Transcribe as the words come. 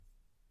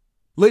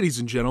Ladies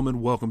and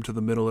gentlemen, welcome to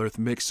the Middle-earth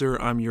Mixer.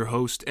 I'm your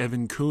host,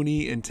 Evan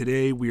Cooney, and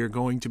today we are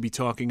going to be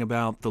talking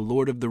about The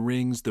Lord of the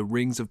Rings, The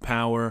Rings of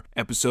Power,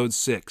 Episode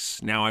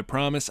 6. Now, I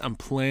promise I'm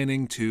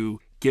planning to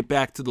get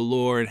back to the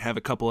lore and have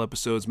a couple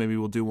episodes. Maybe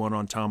we'll do one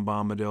on Tom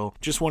Bombadil.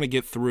 Just want to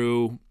get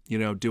through,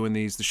 doing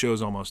these. The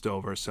show's almost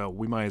over, so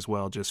we might as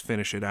well just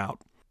finish it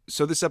out.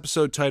 So this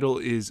episode title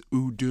is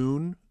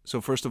Udun. So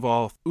first of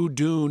all,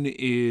 Udun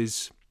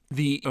is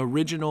the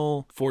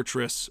original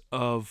fortress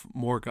of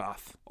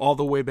Morgoth, all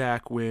the way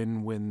back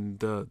when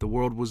the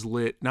world was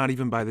lit, not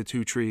even by the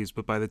two trees,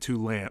 but by the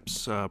two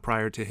lamps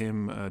prior to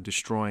him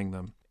destroying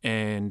them.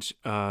 And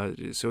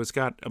so it's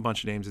got a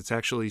bunch of names. It's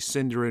actually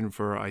Sindarin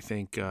for, I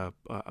think, a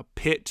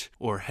pit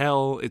or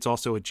hell. It's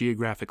also a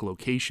geographic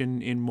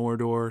location in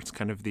Mordor. It's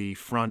kind of the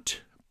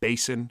front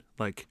basin,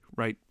 like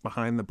right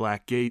behind the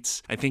Black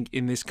Gates. I think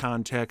in this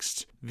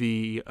context,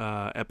 the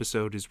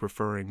episode is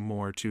referring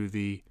more to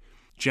the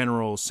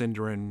general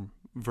Sindarin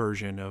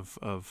version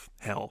of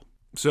hell.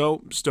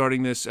 So,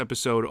 starting this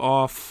episode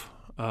off,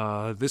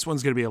 this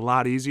one's going to be a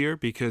lot easier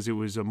because it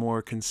was a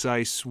more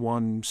concise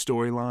one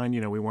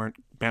storyline. We weren't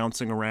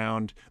bouncing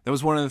around. That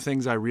was one of the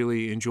things I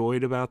really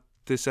enjoyed about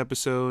this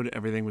episode.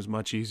 Everything was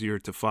much easier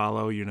to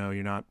follow. You're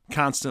not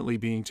constantly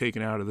being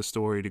taken out of the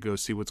story to go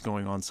see what's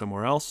going on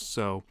somewhere else.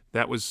 So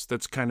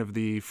that's kind of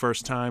the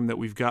first time that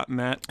we've gotten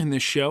that in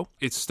this show.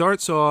 It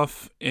starts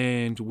off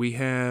and we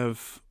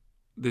have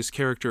this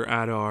character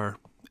Adar,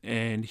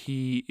 and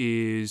he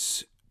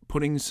is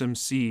putting some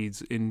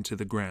seeds into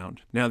the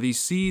ground. Now, these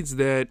seeds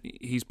that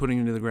he's putting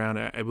into the ground,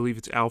 I believe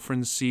it's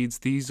Alfrin's seeds.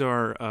 These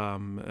are,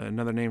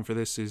 another name for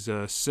this is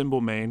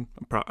Cymbalmain.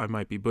 I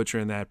might be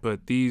butchering that,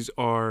 but these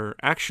are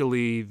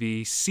actually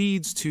the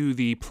seeds to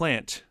the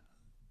plant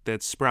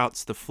that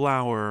sprouts the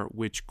flower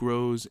which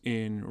grows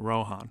in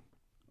Rohan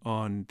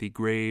on the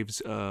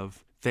graves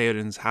of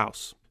Theoden's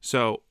house.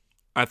 So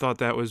I thought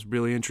that was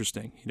really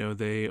interesting.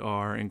 They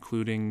are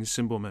including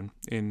Cymbalmain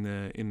in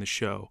the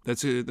show.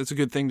 That's a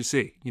good thing to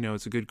see.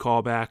 It's a good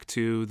callback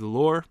to the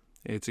lore.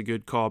 It's a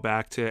good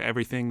callback to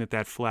everything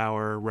that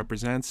flower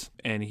represents.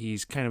 And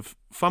he's kind of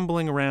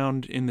fumbling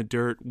around in the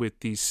dirt with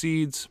these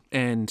seeds,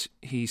 and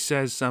he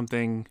says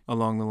something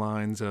along the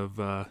lines of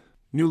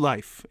new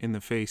life in the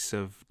face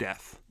of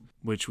death,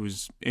 which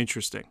was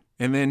interesting.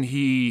 And then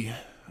he's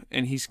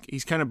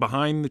kind of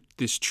behind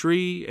this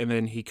tree, and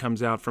then he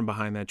comes out from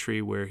behind that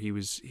tree where he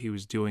was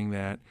doing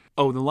that.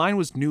 Oh, the line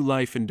was new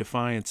life in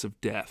defiance of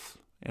death,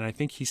 and I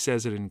think he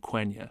says it in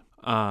Quenya.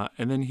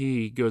 And then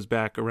he goes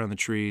back around the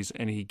trees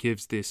and he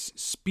gives this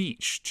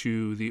speech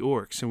to the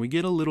orcs, and we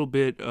get a little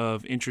bit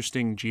of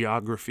interesting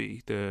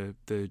geography,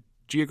 the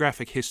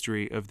geographic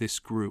history of this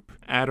group.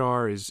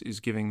 Adar is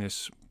giving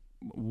this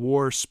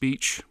war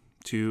speech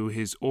to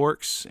his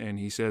orcs, and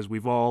he says,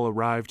 we've all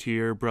arrived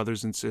here,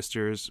 brothers and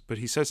sisters. But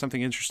he says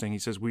something interesting. He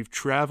says, we've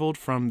traveled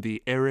from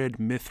the Ered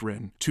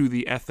Mithrin to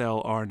the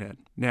Ethel Arned.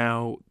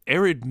 Now,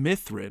 Ered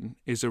Mithrin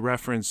is a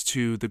reference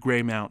to the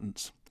Grey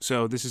Mountains.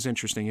 So this is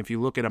interesting. If you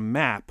look at a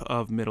map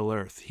of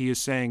Middle-earth, he is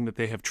saying that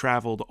they have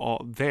traveled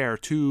all there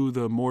to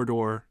the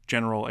Mordor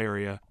general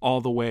area,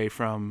 all the way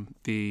from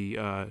the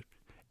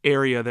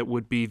area that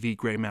would be the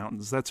Grey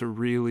Mountains. That's a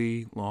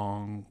really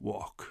long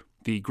walk.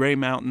 The Grey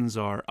Mountains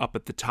are up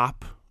at the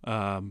top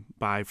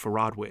by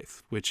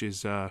Faradwaith, which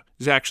is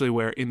actually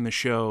where in the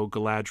show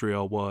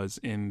Galadriel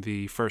was in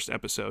the first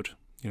episode,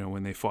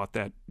 when they fought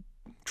that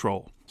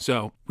troll.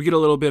 So we get a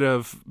little bit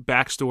of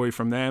backstory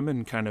from them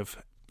and kind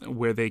of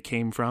where they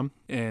came from.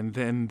 And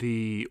then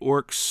the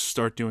orcs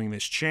start doing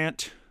this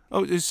chant.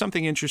 Oh, there's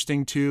something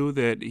interesting, too,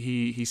 that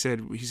he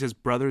says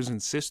brothers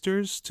and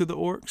sisters to the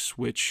orcs,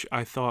 which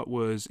I thought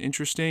was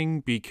interesting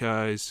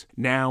because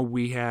now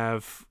we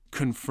have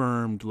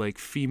confirmed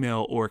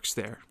female orcs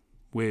there,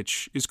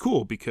 which is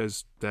cool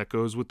because that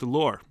goes with the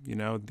lore.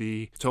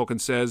 The Tolkien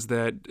says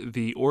that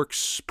the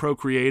orcs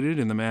procreated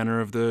in the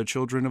manner of the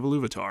children of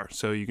Iluvatar.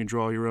 So you can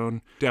draw your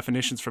own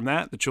definitions from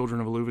that. The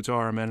children of Iluvatar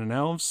are men and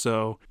elves,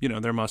 so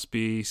there must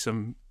be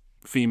some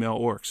female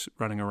orcs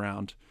running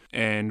around.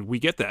 And we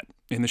get that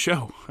in the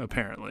show,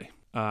 apparently.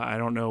 I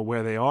don't know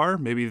where they are.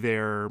 Maybe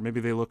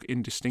they look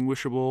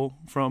indistinguishable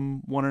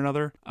from one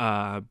another.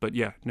 But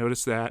yeah,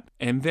 notice that.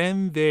 And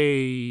then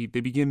they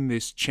begin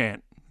this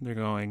chant. They're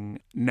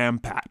going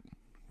Nampat,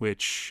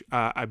 which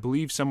I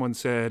believe someone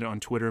said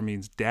on Twitter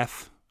means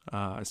death.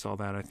 I saw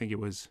that. I think it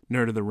was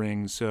Nerd of the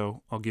Rings,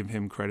 so I'll give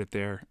him credit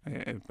there.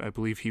 I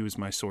believe he was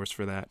my source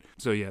for that.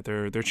 So yeah,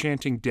 they're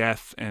chanting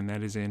death, and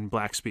that is in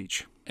Black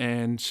speech.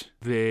 And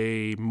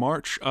they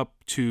march up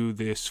to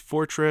this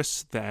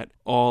fortress that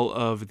all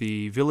of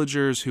the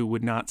villagers who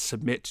would not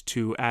submit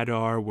to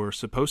Adar were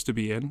supposed to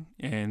be in,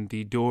 and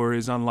the door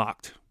is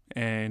unlocked.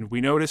 And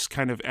we notice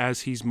kind of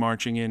as he's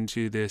marching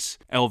into this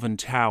elven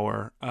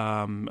tower,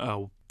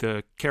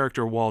 the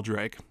character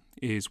Waldrag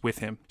is with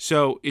him.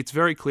 So it's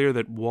very clear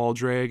that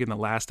Waldrag in the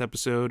last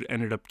episode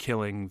ended up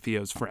killing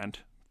Theo's friend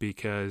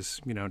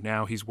because,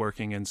 now he's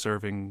working and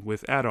serving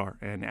with Adar,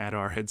 and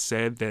Adar had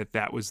said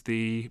that was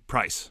the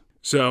price.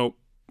 So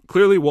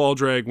clearly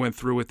Waldrag went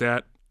through with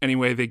that.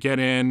 Anyway, they get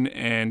in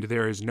and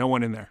there is no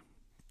one in there.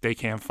 They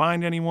can't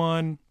find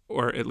anyone,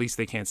 or at least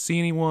they can't see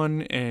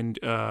anyone, and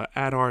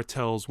Adar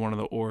tells one of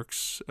the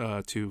orcs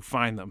to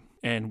find them.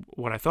 And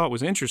what I thought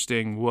was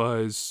interesting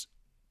was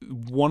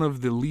one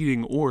of the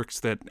leading orcs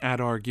that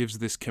Adar gives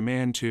this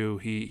command to,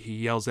 he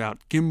yells out,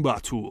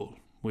 Gimbatul,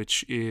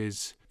 which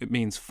it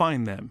means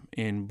find them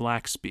in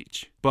black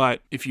speech.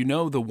 But if you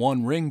know the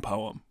One Ring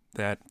poem,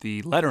 that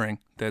the lettering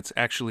that's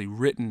actually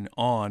written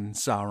on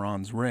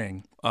Sauron's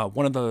ring,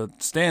 one of the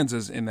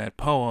stanzas in that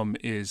poem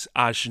is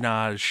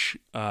Ajnaj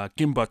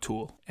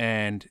Gimbatul,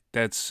 and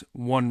that's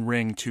one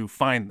ring to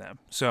find them.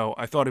 So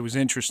I thought it was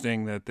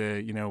interesting that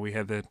we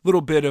had the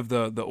little bit of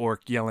the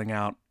orc yelling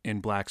out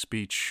in black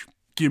speech,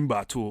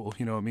 Gimbatul,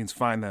 it means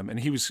find them. And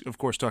he was, of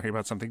course, talking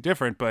about something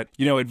different, but,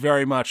 it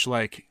very much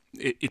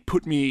it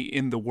put me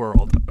in the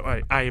world.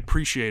 I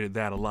appreciated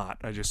that a lot.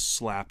 I just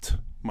slapped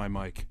my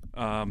mic.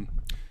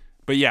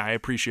 But yeah, I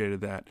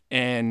appreciated that.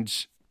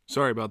 And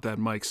sorry about that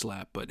mic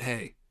slap, but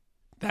hey,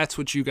 that's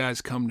what you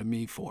guys come to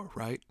me for,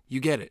 right? You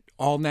get it.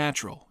 All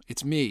natural.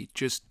 It's me,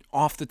 just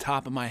off the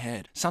top of my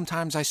head.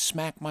 Sometimes I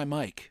smack my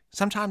mic.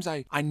 Sometimes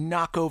I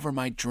knock over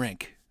my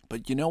drink.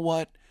 But you know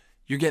what?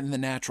 You're getting the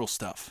natural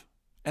stuff.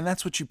 And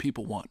that's what you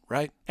people want,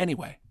 right?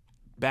 Anyway,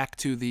 back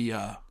to the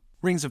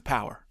Rings of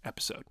Power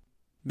episode.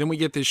 Then we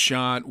get this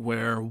shot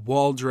where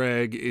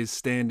Waldreg is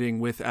standing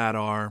with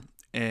Adar,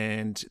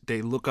 and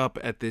they look up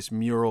at this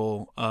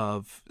mural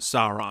of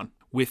Sauron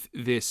with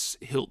this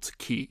hilt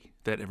key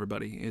that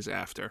everybody is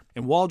after.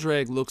 And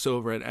Waldreg looks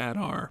over at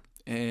Adar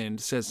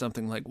and says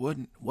something like,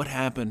 what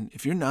happened?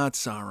 If you're not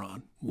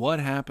Sauron, what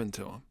happened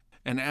to him?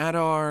 And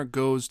Adar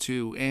goes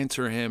to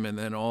answer him, and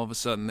then all of a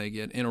sudden they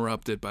get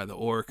interrupted by the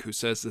orc, who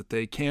says that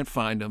they can't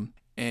find him.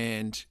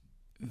 And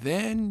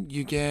then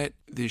you get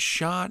this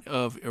shot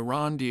of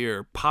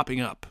Arondir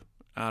popping up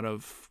out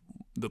of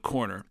the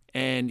corner,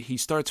 and he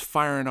starts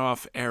firing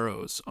off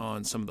arrows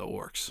on some of the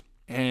orcs.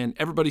 And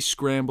everybody's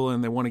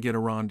scrambling, they want to get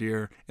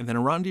Arondir, and then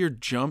Arondir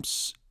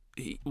jumps.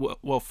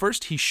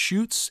 First he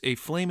shoots a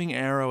flaming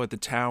arrow at the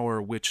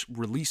tower, which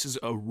releases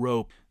a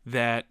rope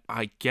that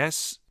I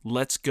guess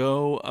lets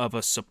go of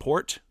a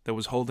support that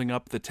was holding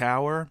up the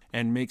tower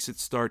and makes it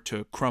start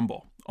to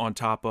crumble on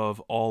top of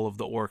all of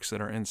the orcs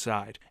that are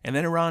inside. And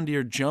then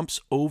Arondir jumps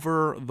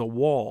over the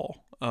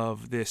wall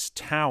of this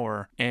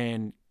tower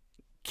and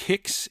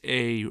kicks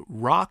a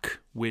rock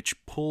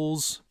which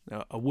pulls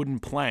a wooden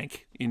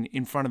plank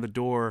in front of the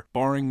door,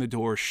 barring the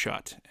door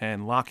shut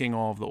and locking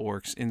all of the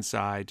orcs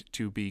inside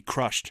to be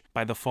crushed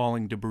by the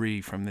falling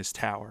debris from this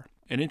tower.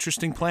 An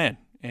interesting plan,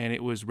 and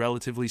it was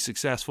relatively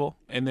successful.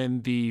 And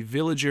then the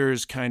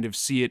villagers kind of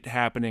see it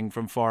happening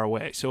from far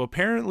away. So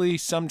apparently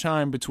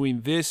sometime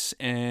between this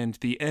and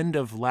the end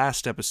of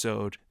last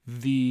episode,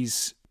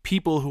 these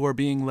people who are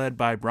being led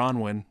by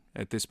Bronwyn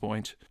at this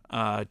point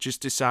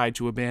just decide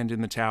to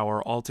abandon the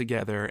tower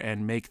altogether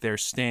and make their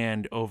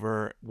stand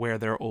over where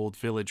their old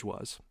village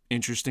was.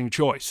 Interesting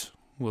choice.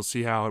 We'll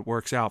see how it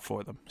works out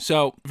for them.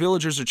 So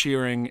villagers are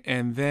cheering,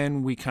 and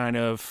then we kind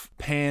of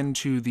pan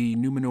to the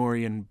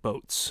Númenórean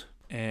boats.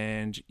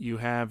 And you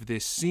have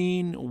this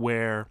scene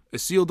where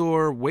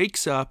Isildur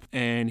wakes up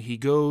and he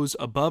goes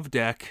above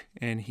deck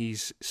and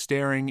he's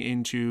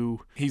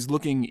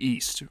looking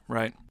east,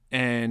 right?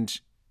 And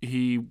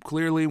he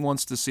clearly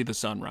wants to see the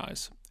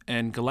sunrise.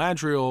 And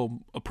Galadriel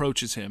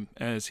approaches him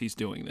as he's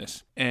doing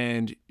this.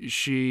 And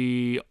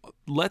she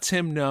lets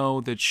him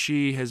know that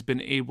she has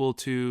been able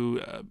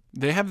to...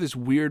 they have this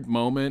weird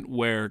moment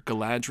where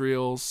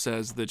Galadriel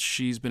says that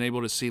she's been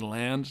able to see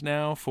land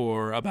now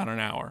for about an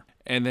hour.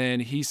 And then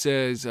he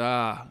says,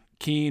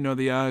 keen are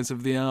the eyes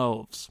of the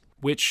elves.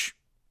 Which,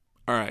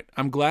 all right,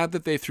 I'm glad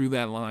that they threw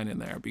that line in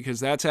there.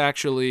 Because that's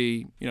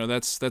actually,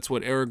 that's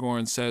what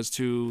Aragorn says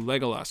to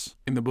Legolas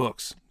in the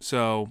books.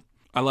 So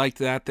I liked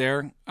that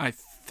there. I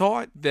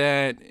think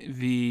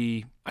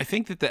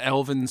that the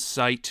elven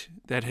sight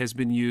that has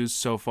been used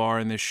so far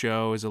in this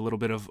show is a little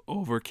bit of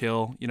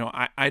overkill.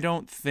 I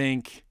don't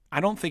think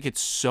it's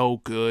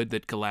so good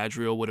that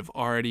Galadriel would have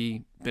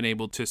already been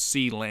able to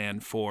see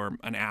land for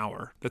an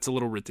hour. That's a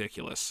little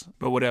ridiculous.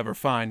 But whatever,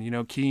 fine.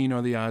 Keen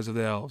are the eyes of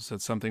the elves.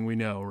 That's something we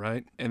know,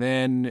 right? And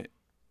then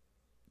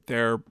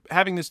they're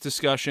having this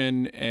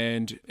discussion,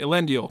 and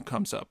Elendil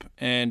comes up.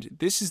 And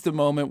this is the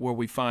moment where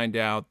we find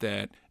out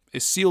that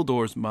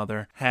Isildur's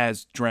mother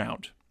has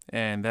drowned,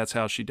 and that's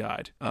how she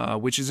died,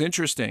 which is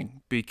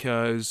interesting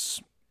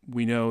because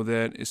we know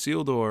that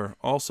Isildur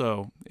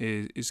also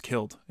is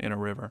killed in a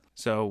river.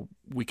 So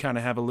we kind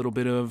of have a little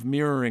bit of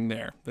mirroring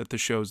there that the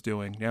show's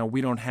doing. Now, we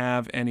don't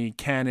have any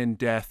canon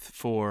death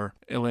for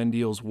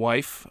Elendil's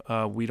wife.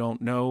 We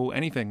don't know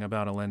anything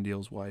about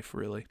Elendil's wife,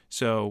 really.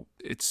 So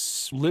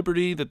it's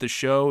liberty that the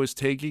show is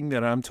taking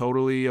that I'm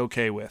totally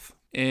okay with.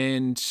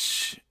 And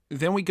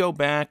then we go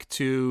back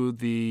to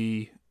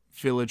the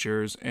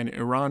villagers, and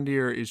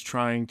Arondir is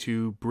trying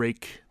to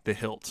break the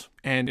hilt.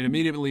 And it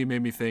immediately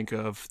made me think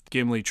of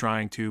Gimli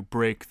trying to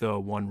break the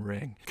One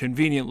Ring.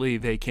 Conveniently,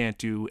 they can't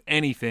do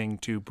anything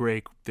to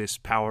break this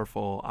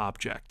powerful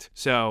object.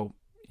 So,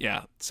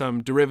 yeah,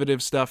 some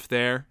derivative stuff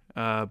there.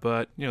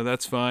 But,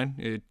 that's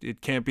fine.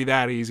 It can't be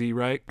that easy,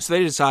 right? So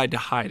they decide to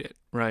hide it,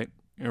 right?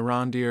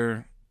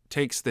 Arondir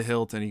takes the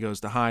hilt and he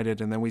goes to hide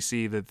it, and then we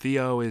see that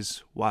Theo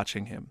is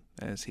watching him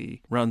as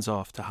he runs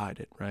off to hide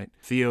it, right?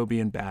 Theo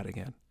being bad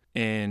again.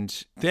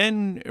 And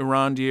then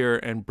Arondir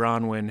and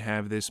Bronwyn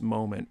have this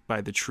moment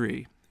by the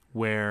tree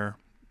where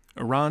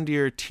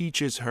Arondir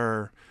teaches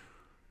her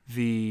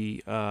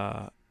the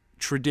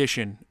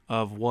tradition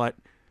of what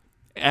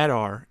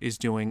Adar is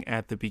doing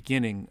at the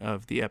beginning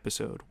of the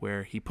episode,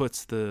 where he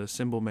puts the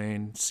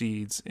Cymbalmane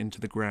seeds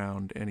into the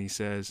ground and he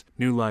says,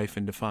 "New life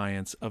in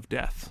defiance of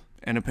death."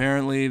 And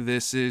apparently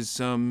this is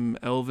some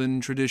elven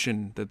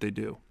tradition that they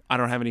do. I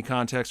don't have any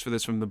context for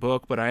this from the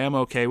book, but I am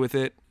okay with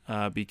it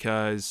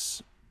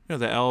because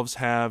the elves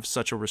have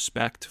such a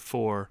respect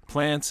for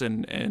plants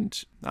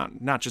and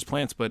not just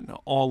plants, but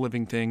all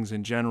living things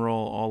in general,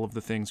 all of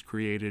the things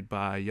created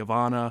by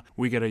Yavanna.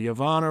 We get a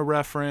Yavanna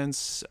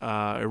reference.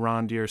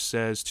 Arondir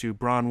says to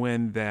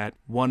Bronwyn that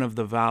one of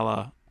the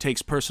Vala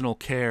takes personal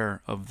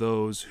care of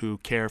those who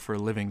care for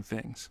living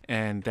things.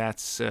 And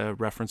that's a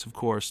reference, of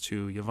course,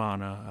 to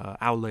Yavanna,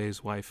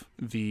 Aule's wife,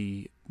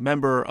 the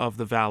member of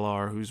the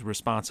Valar who's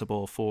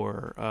responsible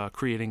for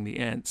creating the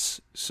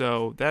Ents.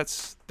 So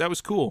that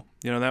was cool.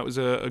 That was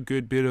a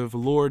good bit of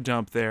lore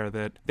dump there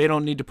that they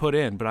don't need to put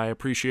in, but I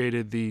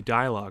appreciated the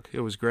dialogue.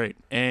 It was great.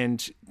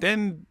 And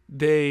then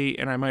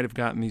and I might have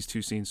gotten these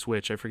two scenes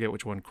switched. I forget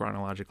which one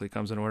chronologically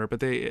comes in order,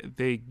 but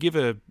they give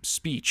a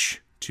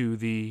speech to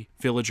the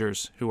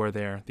villagers who are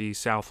there, the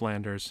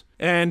Southlanders.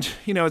 And,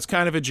 it's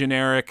kind of a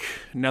generic,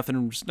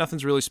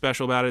 nothing's really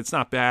special about it. It's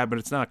not bad, but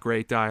it's not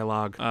great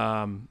dialogue.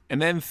 And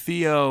then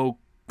Theo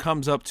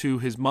comes up to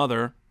his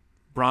mother,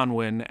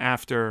 Bronwyn,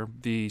 after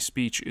the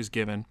speech is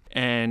given,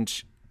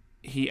 and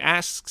he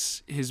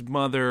asks his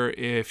mother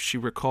if she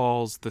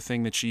recalls the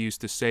thing that she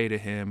used to say to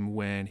him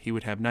when he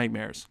would have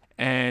nightmares.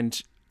 And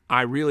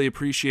I really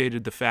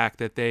appreciated the fact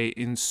that they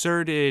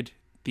inserted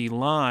the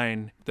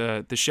line,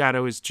 the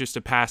shadow is just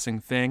a passing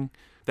thing.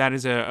 That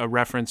is a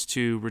reference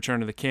to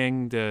Return of the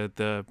King,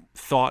 the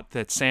thought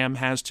that Sam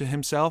has to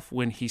himself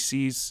when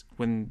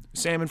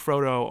Sam and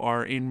Frodo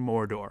are in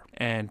Mordor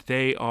and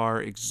they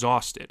are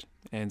exhausted.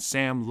 And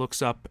Sam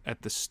looks up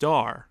at the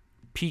star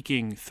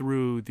peeking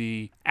through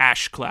the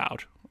ash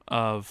cloud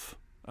of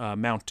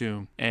Mount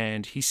Doom,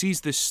 and he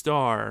sees this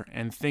star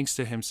and thinks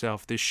to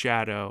himself, this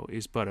shadow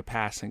is but a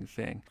passing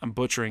thing. I'm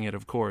butchering it,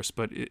 of course,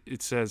 but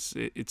it says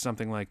it's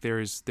something like there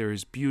is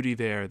beauty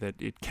there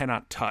that it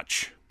cannot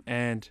touch.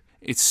 And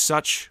it's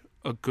such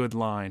a good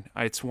line.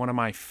 It's one of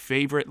my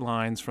favorite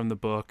lines from the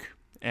book,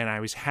 and I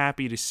was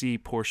happy to see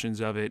portions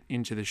of it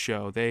into the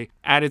show. They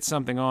added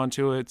something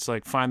onto it. It's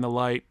like, find the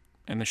light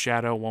and the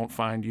shadow won't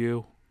find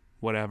you.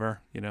 Whatever.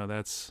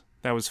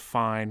 That was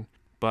fine.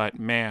 But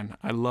man,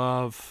 I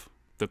love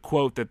the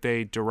quote that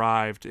they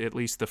derived, at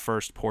least the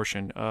first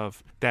portion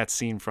of that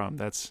scene from.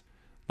 That's,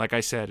 like I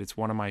said, it's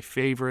one of my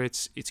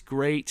favorites. It's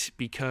great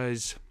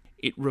because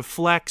it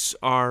reflects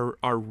our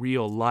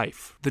real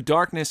life. The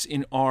darkness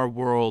in our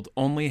world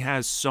only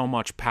has so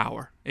much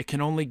power. It can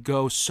only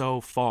go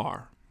so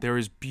far. There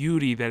is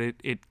beauty that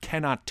it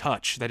cannot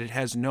touch, that it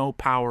has no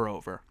power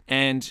over.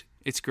 And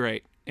it's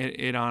great.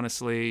 It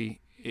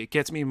honestly, it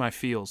gets me in my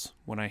feels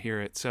when I hear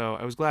it. So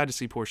I was glad to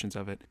see portions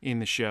of it in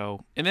the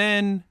show. And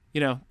then,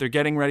 they're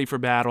getting ready for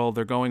battle.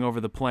 They're going over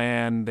the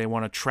plan. They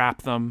want to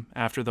trap them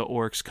after the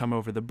orcs come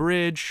over the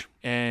bridge.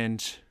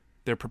 And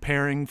they're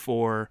preparing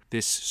for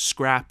this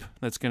scrap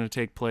that's going to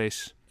take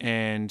place.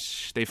 And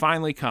they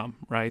finally come,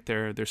 right?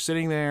 They're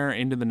sitting there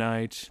into the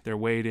night. They're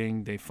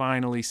waiting. They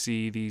finally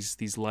see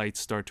these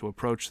lights start to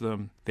approach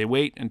them. They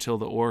wait until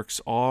the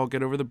orcs all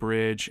get over the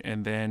bridge,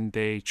 and then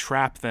they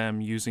trap them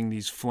using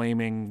these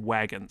flaming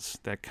wagons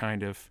that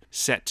kind of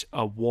set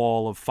a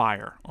wall of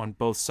fire on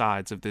both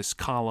sides of this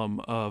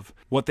column of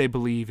what they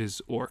believe is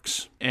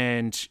orcs.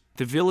 And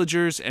the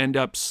villagers end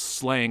up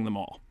slaying them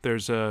all.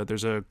 There's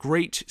a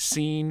great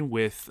scene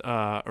with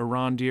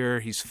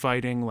Arondir. He's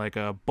fighting like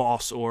a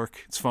boss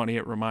orc. It's funny,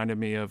 it reminded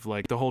me of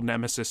like the whole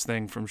Nemesis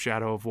thing from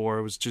Shadow of War.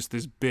 It was just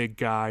this big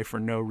guy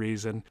for no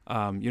reason.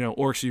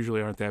 Orcs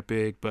usually aren't that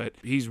big, but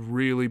he's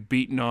really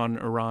beating on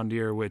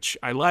Arondir, which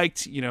I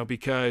liked,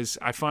 because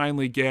I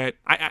finally get,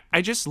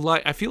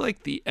 I feel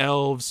like the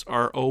elves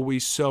are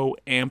always so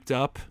amped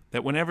up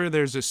that whenever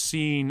there's a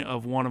scene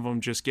of one of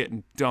them just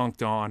getting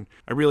dunked on,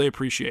 I really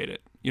appreciate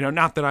it.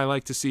 Not that I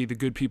like to see the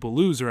good people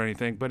lose or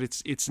anything, but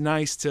it's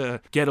nice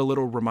to get a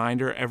little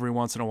reminder every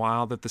once in a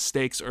while that the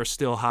stakes are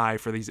still high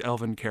for these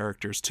elven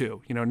characters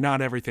too.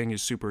 Not everything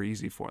is super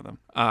easy for them.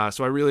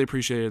 So I really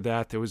appreciated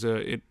that. There was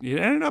it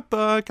ended up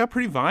got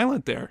pretty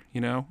violent there.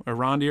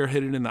 Arondir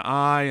hit it in the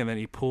eye, and then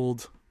he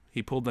pulled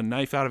the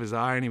knife out of his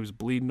eye, and he was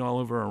bleeding all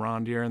over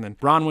Arondir. And then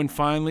Bronwyn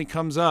finally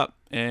comes up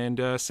and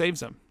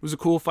saves him. It was a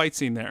cool fight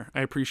scene there. I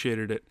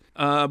appreciated it.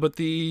 But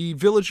the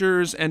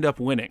villagers end up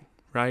winning,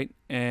 right?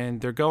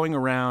 And they're going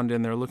around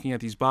and they're looking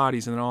at these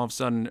bodies, and then all of a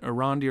sudden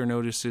Arondir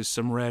notices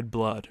some red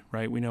blood,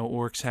 right? We know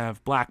orcs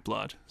have black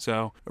blood.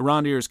 So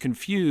Arondir is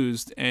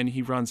confused, and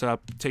he runs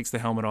up, takes the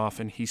helmet off,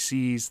 and he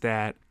sees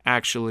that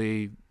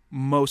actually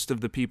most of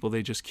the people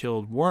they just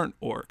killed weren't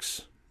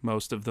orcs.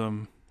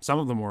 Some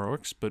of them were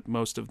orcs, but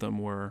most of them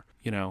were,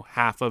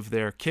 half of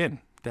their kin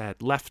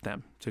that left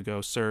them to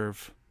go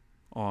serve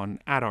on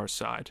Adar's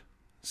side.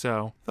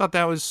 So I thought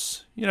that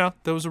was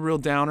a real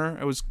downer.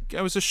 It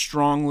was a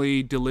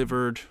strongly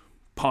delivered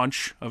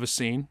punch of a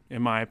scene,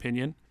 in my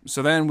opinion.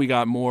 So then we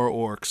got more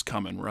orcs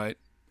coming, right?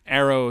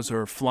 Arrows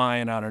are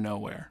flying out of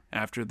nowhere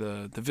after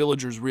the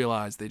villagers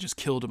realize they just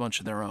killed a bunch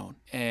of their own.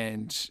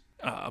 And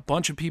a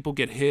bunch of people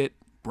get hit.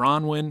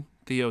 Bronwyn,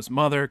 Theo's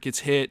mother, gets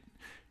hit.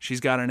 She's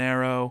got an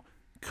arrow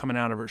coming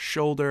out of her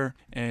shoulder,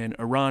 and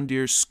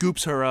Arondir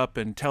scoops her up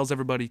and tells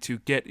everybody to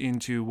get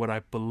into what I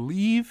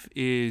believe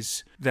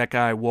is that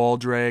guy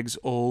Waldrag's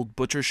old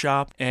butcher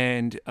shop.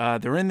 And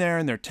they're in there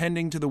and they're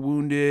tending to the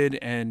wounded,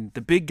 and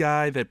the big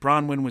guy that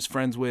Bronwyn was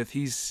friends with,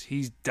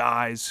 he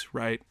dies,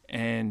 right?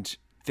 And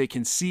they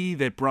can see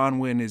that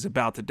Bronwyn is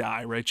about to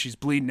die, right? She's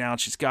bleeding out.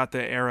 She's got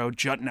the arrow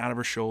jutting out of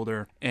her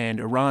shoulder. And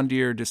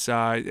Arondir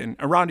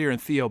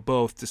and Theo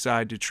both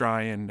decide to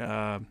try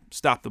and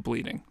stop the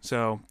bleeding.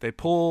 So they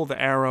pull the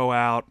arrow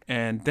out,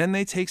 and then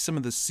they take some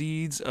of the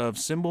seeds of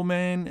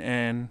Symbolmane,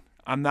 and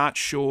I'm not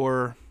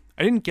sure.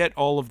 I didn't get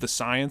all of the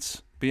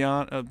science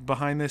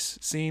behind this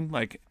scene.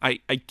 Like, I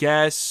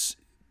guess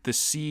the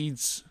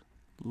seeds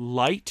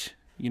light,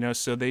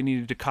 so they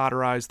needed to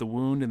cauterize the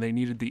wound, and they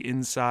needed the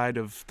inside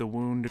of the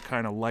wound to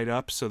kind of light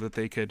up so that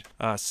they could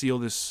seal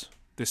this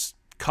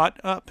cut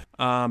up.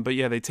 But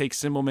yeah, they take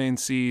Symbolmane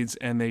seeds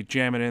and they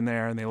jam it in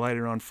there and they light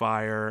it on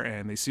fire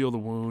and they seal the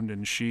wound,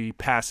 and she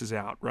passes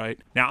out, right?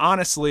 Now,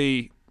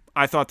 honestly,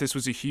 I thought this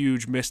was a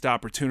huge missed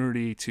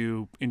opportunity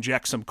to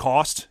inject some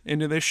cost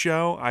into this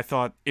show. I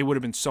thought it would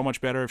have been so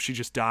much better if she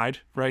just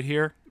died right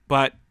here.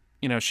 But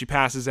she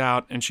passes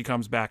out and she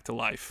comes back to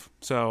life.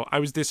 So I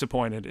was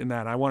disappointed in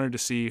that. I wanted to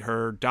see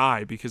her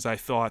die because I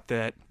thought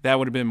that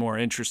would have been more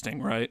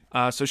interesting, right?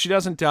 So she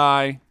doesn't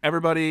die.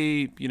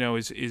 Everybody,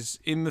 is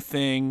in the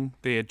thing.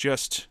 They had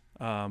just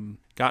gotten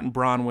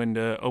Bronwyn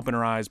to open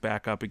her eyes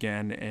back up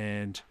again,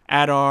 and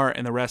Adar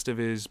and the rest of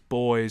his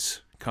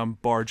boys come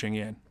barging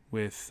in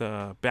with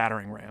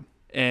battering ram.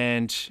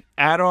 And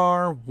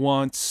Adar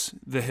wants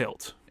the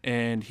hilt.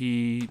 And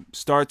he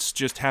starts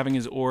just having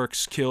his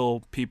orcs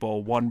kill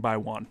people one by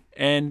one.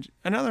 And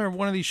another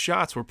one of these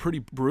shots were pretty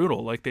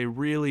brutal. Like, they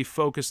really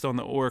focused on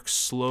the orcs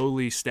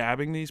slowly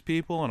stabbing these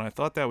people. And I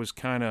thought that was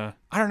kind of,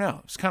 I don't know,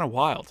 it was kind of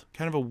wild.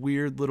 Kind of a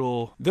weird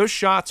little, those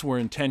shots were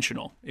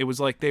intentional. It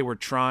was like they were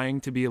trying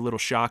to be a little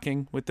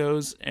shocking with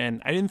those.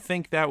 And I didn't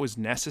think that was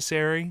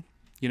necessary.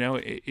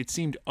 It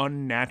seemed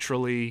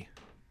unnaturally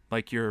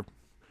like you're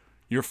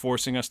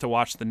forcing us to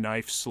watch the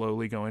knife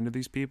slowly go into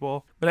these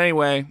people. But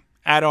anyway,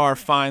 Adar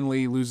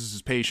finally loses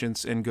his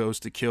patience and goes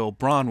to kill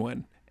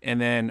Bronwyn.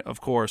 And then, of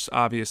course,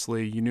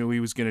 obviously, you knew he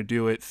was going to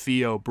do it.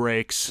 Theo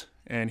breaks,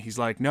 and he's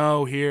like,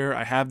 no, here,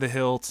 I have the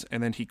hilt.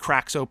 And then he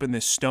cracks open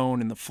this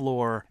stone in the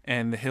floor,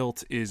 and the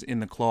hilt is in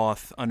the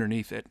cloth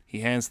underneath it.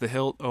 He hands the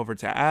hilt over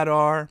to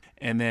Adar,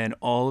 and then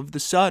all of a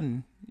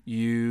sudden,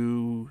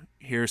 you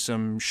hear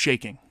some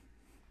shaking.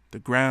 The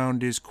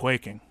ground is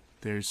quaking.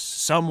 There's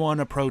someone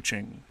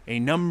approaching. A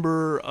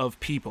number of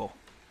people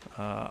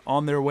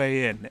on their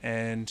way in,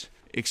 and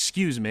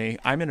excuse me,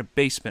 I'm in a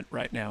basement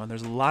right now, and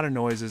there's a lot of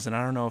noises, and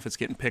I don't know if it's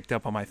getting picked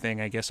up on my thing.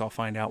 I guess I'll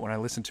find out when I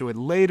listen to it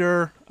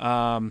later.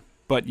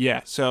 But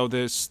yeah, so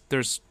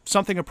there's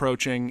something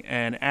approaching,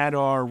 and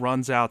Adar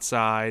runs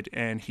outside,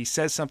 and he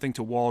says something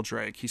to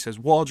Waldrag. He says,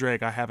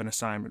 Waldrag, I have an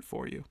assignment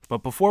for you.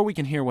 But before we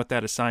can hear what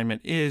that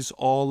assignment is,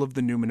 all of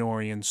the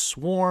Númenóreans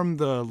swarm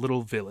the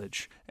little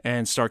village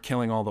and start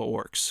killing all the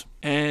orcs.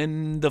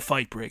 And the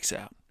fight breaks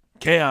out.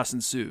 Chaos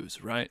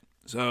ensues, right?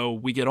 So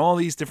we get all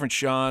these different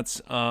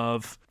shots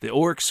of the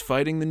orcs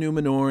fighting the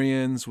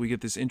Númenóreans. We get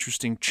this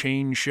interesting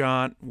chain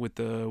shot with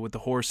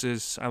the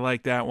horses. I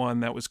like that one.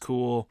 That was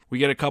cool. We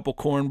get a couple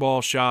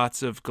cornball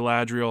shots of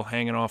Galadriel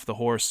hanging off the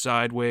horse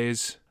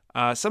sideways.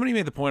 Somebody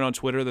made the point on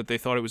Twitter that they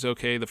thought it was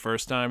okay the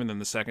first time, and then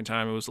the second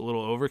time it was a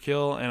little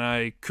overkill, and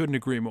I couldn't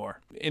agree more.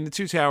 In the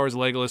Two Towers,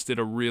 Legolas did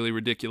a really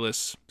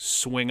ridiculous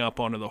swing up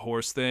onto the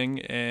horse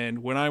thing,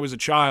 and when I was a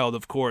child,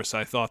 of course,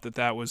 I thought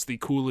that was the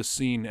coolest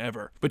scene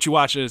ever. But you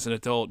watch it as an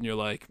adult, and you're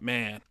like,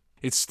 man,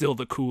 it's still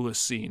the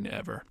coolest scene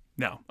ever.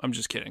 No, I'm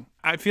just kidding.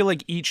 I feel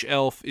like each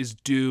elf is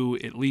due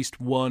at least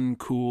one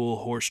cool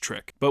horse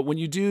trick. But when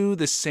you do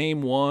the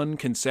same one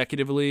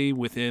consecutively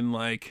within,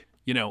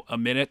 a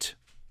minute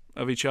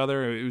of each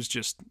other, it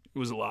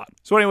was a lot.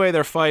 So anyway,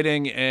 they're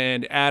fighting,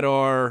 and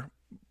Adar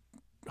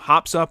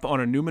hops up on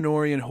a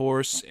Númenórean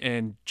horse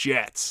and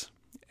jets.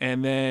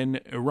 And then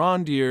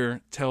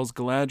Arondir tells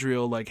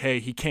Galadriel, hey,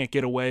 he can't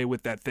get away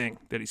with that thing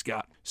that he's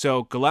got.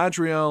 So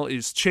Galadriel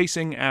is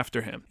chasing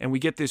after him, and we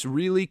get this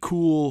really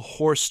cool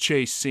horse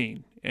chase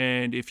scene.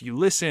 And if you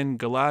listen,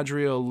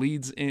 Galadriel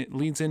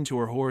leads into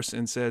her horse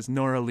and says,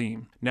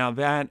 Noralim. Now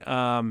that,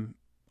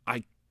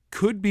 I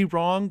could be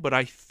wrong, but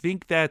I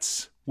think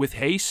that's with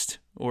haste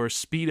or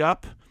speed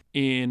up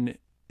in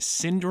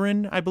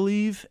Sindarin, I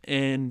believe.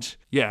 And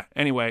yeah,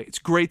 anyway, it's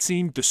a great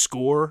scene. The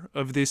score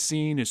of this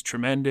scene is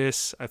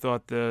tremendous. I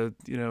thought the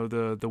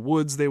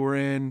woods they were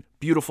in,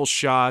 beautiful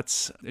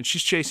shots, and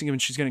she's chasing him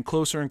and she's getting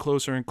closer and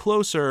closer and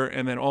closer,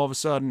 and then all of a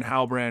sudden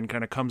Halbrand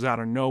kind of comes out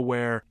of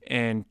nowhere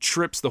and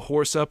trips the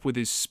horse up with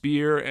his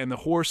spear, and the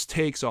horse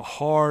takes a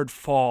hard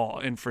fall.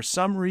 And for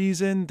some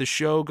reason the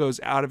show goes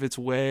out of its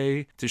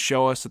way to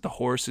show us that the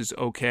horse is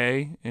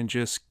okay and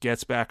just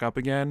gets back up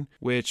again,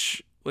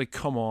 which, like,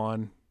 come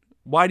on.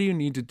 Why do you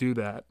need to do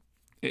that?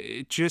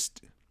 It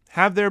just,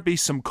 have there be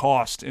some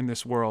cost in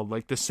this world.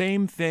 Like the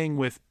same thing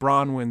with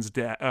Bronwyn's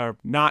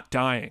not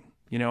dying.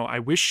 You know, I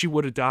wish she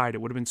would have died.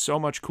 It would have been so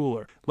much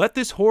cooler. Let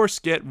this horse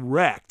get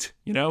wrecked.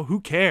 You know, who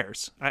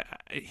cares?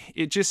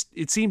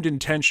 It seemed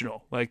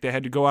intentional. Like they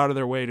had to go out of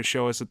their way to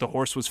show us that the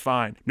horse was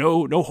fine.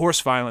 No horse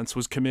violence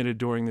was committed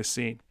during this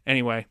scene.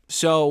 Anyway,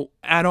 so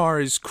Adar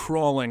is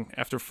crawling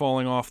after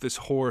falling off this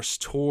horse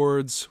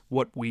towards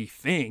what we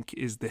think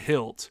is the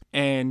hilt.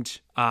 And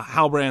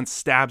Halbrand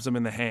stabs him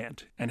in the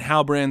hand. And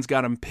Halbrand's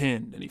got him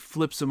pinned. And he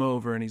flips him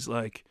over and he's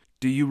like,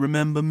 "Do you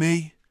remember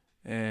me?"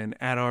 And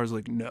Adar's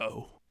like,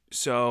 "No."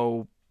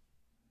 So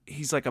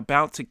he's like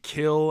about to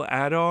kill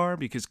Adar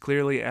because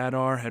clearly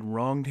Adar had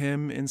wronged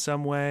him in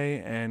some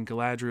way, and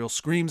Galadriel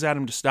screams at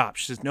him to stop.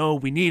 She says, "No,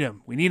 we need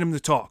him. We need him to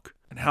talk."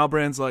 And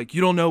Halbrand's like,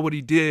 "You don't know what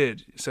he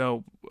did."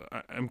 So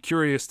I'm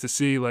curious to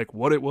see like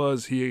what it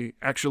was he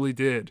actually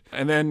did.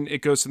 And then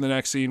it goes to the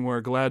next scene where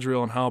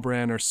Galadriel and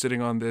Halbrand are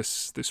sitting on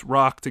this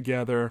rock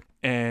together,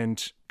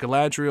 and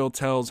Galadriel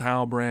tells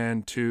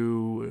Halbrand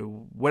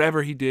to,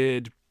 whatever he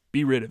did,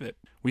 be rid of it.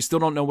 We still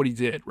don't know what he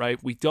did,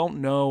 right? We don't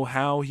know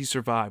how he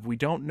survived. We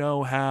don't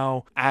know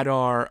how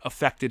Adar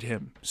affected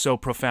him so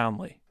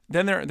profoundly.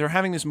 Then they're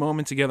having this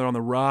moment together on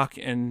the rock,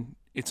 and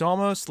it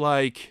almost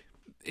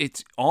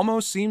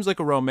seems like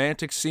a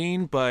romantic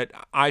scene, but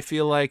I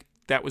feel like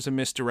that was a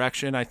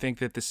misdirection. I think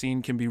that the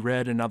scene can be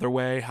read another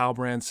way.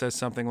 Halbrand says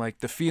something like,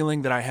 "The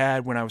feeling that I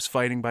had when I was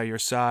fighting by your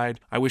side,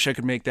 I wish I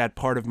could make that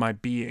part of my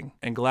being."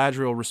 And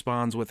Galadriel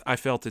responds with, "I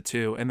felt it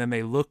too." And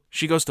then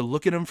she goes to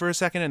look at him for a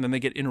second, and then they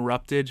get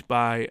interrupted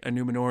by a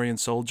Númenórean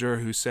soldier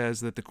who says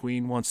that the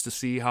queen wants to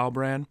see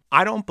Halbrand.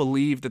 I don't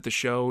believe that the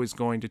show is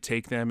going to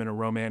take them in a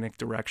romantic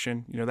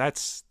direction. You know,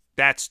 that's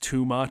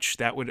too much.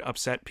 That would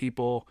upset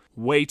people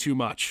way too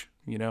much,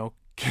 you know.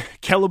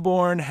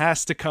 Celeborn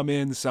has to come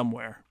in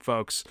somewhere,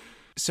 folks.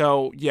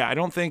 So yeah,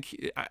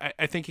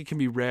 I think it can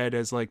be read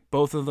as like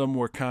both of them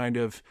were kind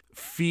of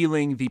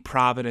feeling the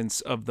providence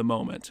of the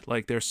moment.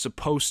 Like they're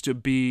supposed to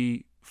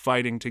be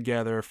fighting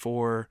together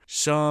for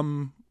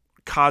some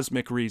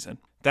cosmic reason.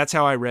 That's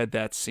how I read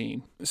that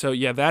scene. So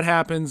yeah, that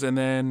happens, and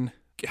then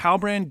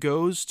Halbrand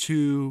goes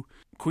to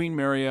Queen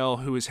Meriel,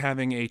 who is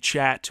having a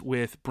chat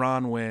with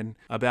Bronwyn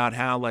about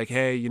how, like,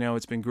 hey, you know,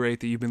 it's been great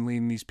that you've been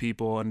leading these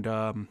people, and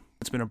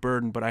it's been a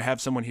burden, but I have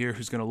someone here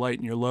who's going to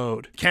lighten your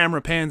load.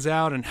 Camera pans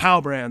out, and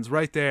Halbrand's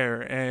right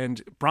there,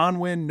 and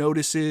Bronwyn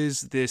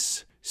notices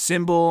this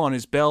symbol on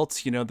his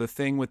belt, you know, the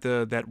thing with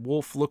that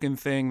wolf-looking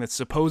thing that's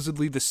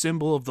supposedly the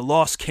symbol of the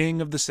lost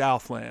king of the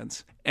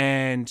Southlands.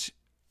 And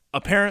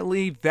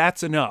apparently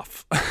that's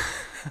enough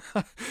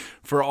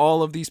for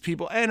all of these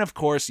people. And of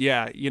course,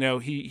 yeah, you know,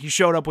 he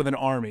showed up with an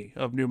army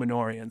of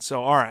Númenóreans.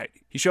 So, all right,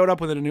 he showed up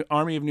with an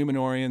army of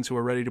Númenóreans who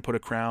were ready to put a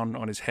crown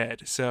on his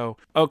head. So,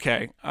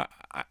 okay,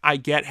 I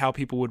get how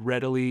people would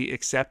readily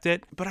accept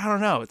it, but I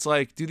don't know. It's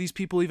like, do these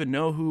people even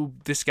know who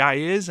this guy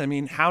is? I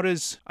mean, how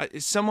does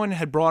someone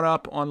had brought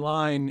up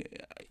online,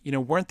 you know,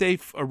 weren't they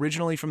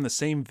originally from the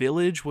same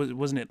village?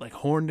 Wasn't it like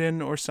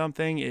Horndon or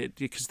something?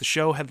 Because the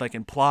show had like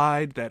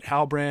implied that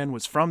Halbrand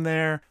was from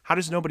there. How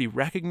does nobody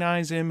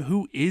recognize him?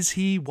 Who is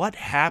he? What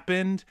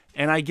happened?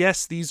 And I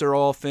guess these are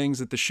all things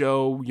that the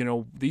show, you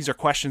know, these are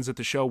questions that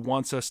the show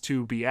wants us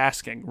to be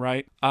asking,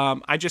 right?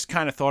 I just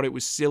kind of thought it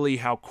was silly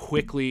how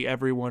quickly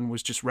everyone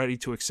was just ready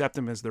to accept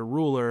him as their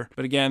ruler.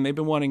 But again, they've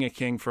been wanting a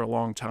king for a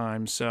long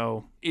time,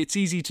 so it's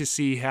easy to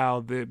see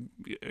how they'd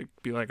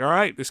be like, all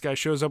right, this guy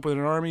shows up with an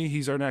army,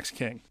 he's our next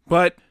king.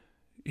 But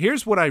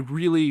here's what I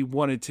really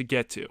wanted to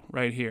get to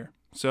right here.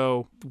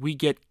 So we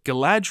get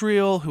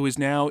Galadriel, who is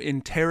now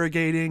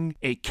interrogating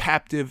a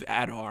captive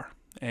Adar,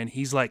 and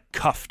he's like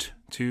cuffed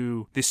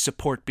to this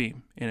support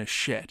beam in a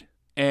shed.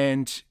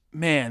 And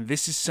man,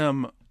 this is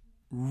some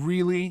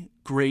really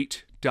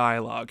great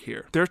dialogue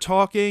here. They're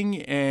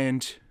talking,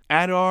 and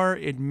Adar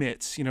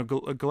admits, you know,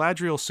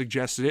 Galadriel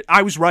suggested it.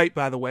 I was right,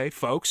 by the way,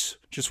 folks.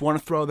 Just want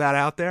to throw that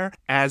out there.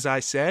 As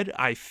I said,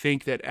 I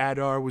think that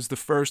Adar was the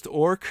first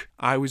orc.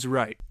 I was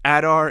right.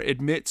 Adar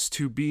admits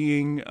to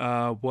being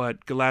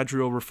what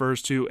Galadriel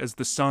refers to as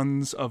the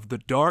sons of the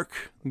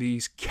dark,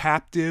 these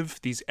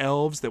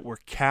elves that were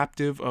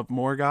captive of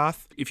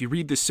Morgoth. If you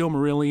read the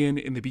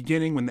Silmarillion, in the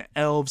beginning, when the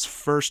elves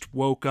first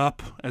woke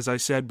up, as I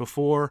said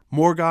before,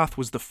 Morgoth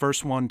was the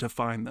first one to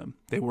find them.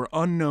 They were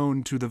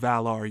unknown to the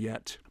Valar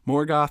yet.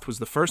 Morgoth was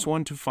the first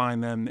one to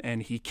find them,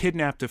 and he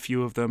kidnapped a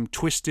few of them,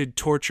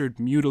 tortured,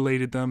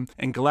 mutilated them.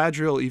 And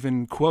Galadriel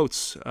even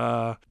quotes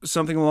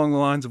something along the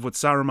lines of what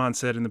Saruman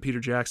said in the Peter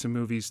Jackson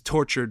movies,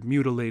 tortured,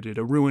 mutilated,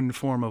 a ruined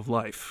form of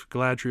life.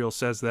 Galadriel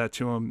says that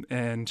to him,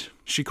 and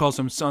she calls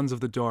them Sons of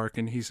the Dark,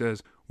 and he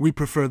says, "We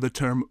prefer the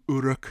term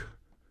Uruk,"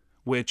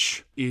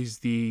 which is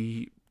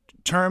the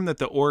term that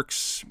the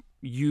orcs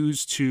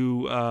use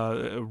to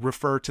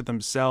refer to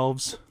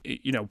themselves,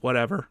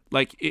 whatever.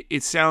 Like,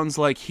 it sounds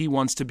like he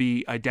wants to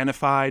be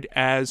identified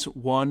as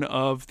one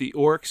of the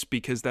orcs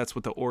because that's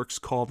what the orcs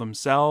call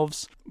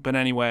themselves. But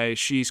anyway,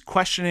 she's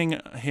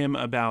questioning him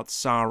about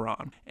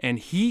Sauron, and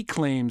he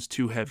claims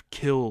to have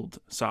killed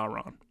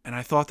Sauron. And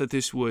I thought that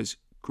this was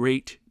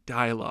great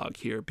dialogue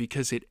here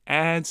because it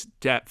adds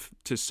depth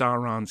to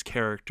Sauron's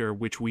character,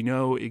 which we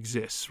know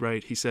exists,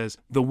 right? He says,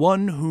 "The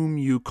one whom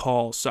you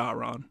call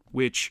Sauron,"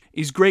 which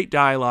is great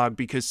dialogue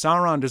because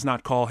Sauron does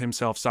not call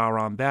himself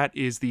Sauron. That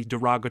is the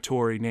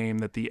derogatory name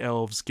that the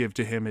elves give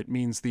to him. It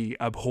means the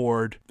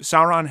abhorred.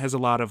 Sauron has a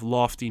lot of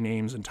lofty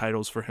names and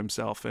titles for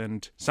himself,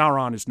 and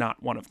Sauron is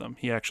not one of them.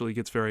 He actually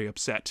gets very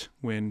upset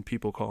when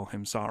people call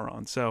him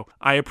Sauron. So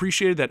I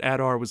appreciated that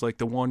Adar was like,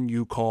 "The one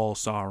you call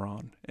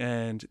Sauron."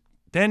 And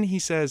then he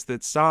says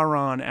that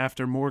Sauron,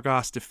 after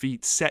Morgoth's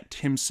defeat, set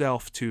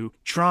himself to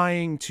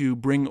trying to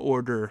bring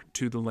order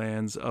to the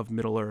lands of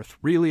Middle-earth.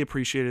 Really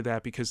appreciated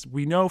that because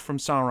we know from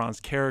Sauron's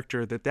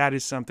character that that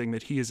is something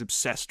that he is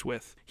obsessed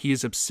with. He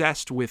is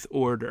obsessed with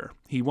order.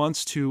 He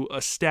wants to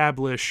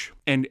establish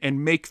and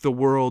make the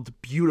world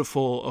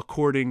beautiful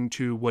according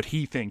to what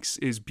he thinks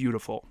is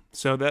beautiful.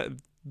 So that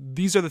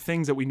these are the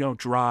things that we know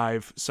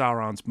drive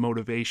Sauron's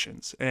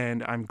motivations.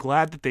 And I'm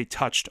glad that they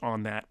touched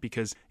on that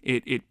because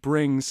it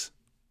brings,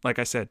 like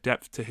I said,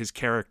 depth to his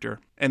character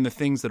and the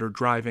things that are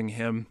driving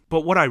him.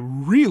 But what I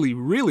really,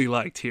 really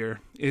liked here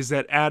is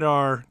that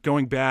Adar,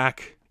 going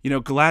back,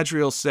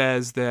 Galadriel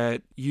says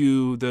that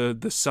you,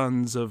 the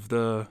sons of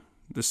the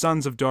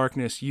sons of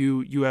darkness,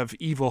 you have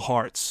evil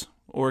hearts.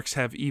 Orcs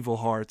have evil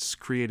hearts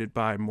created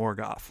by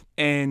Morgoth.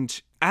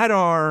 And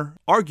Adar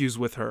argues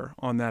with her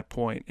on that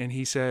point, and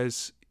he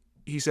says,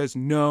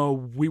 "No,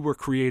 we were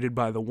created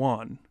by the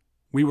One.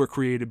 We were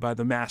created by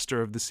the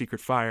Master of the Secret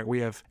Fire. We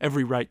have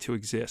every right to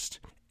exist."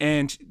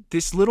 And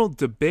this little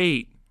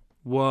debate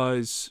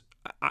was,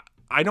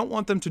 I don't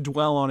want them to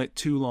dwell on it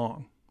too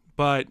long,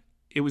 but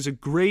it was a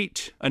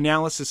great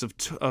analysis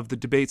of the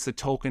debates that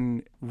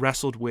Tolkien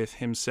wrestled with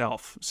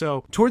himself.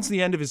 So towards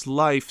the end of his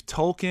life,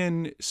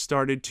 Tolkien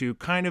started to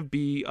kind of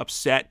be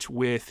upset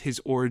with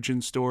his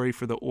origin story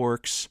for the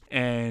orcs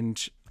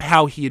and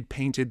how he had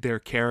painted their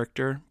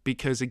character.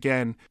 Because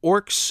again,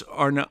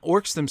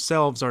 orcs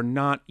themselves are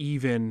not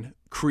even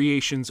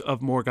creations of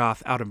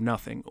Morgoth out of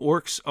nothing.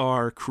 Orcs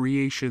are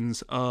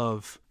creations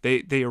of,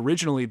 they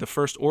originally, the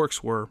first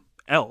orcs were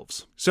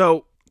elves.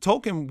 So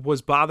Tolkien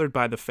was bothered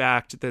by the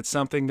fact that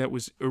something that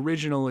was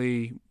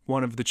originally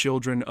one of the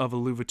children of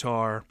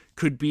Iluvatar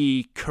could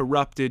be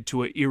corrupted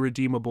to an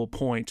irredeemable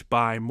point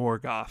by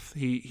Morgoth.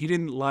 He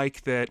didn't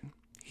like that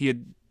he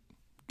had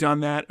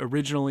done that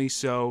originally,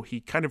 so he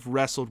kind of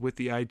wrestled with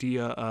the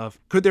idea of,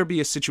 could there be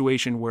a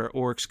situation where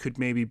orcs could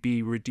maybe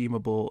be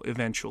redeemable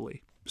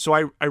eventually? So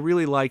I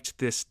really liked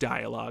this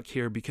dialogue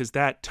here because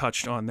that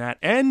touched on that.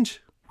 And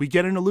we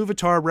get an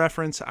Iluvatar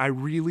reference. I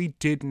really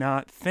did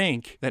not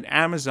think that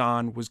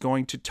Amazon was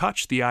going to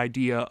touch the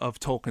idea of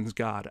Tolkien's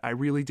God. I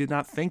really did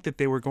not think that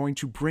they were going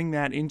to bring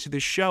that into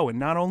this show. And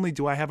not only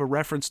do I have a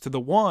reference to the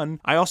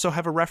One, I also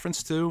have a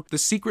reference to the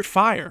Secret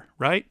Fire,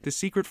 right? The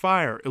Secret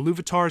Fire,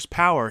 Iluvatar's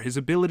power, his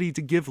ability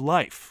to give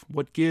life,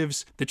 what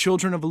gives the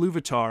children of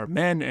Iluvatar,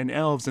 men and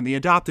elves and the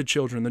adopted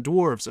children, the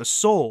dwarves, a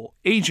soul,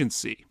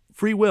 agency,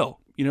 free will.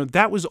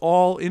 That was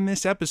all in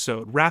this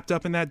episode, wrapped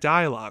up in that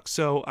dialogue.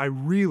 So I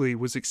really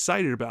was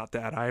excited about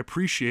that. I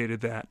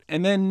appreciated that.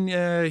 And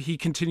then he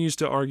continues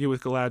to argue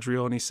with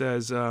Galadriel, and he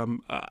says,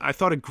 I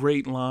thought a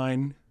great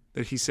line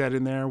that he said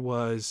in there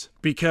was,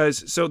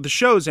 so the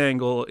show's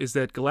angle is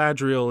that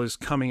Galadriel is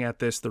coming at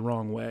this the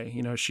wrong way.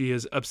 She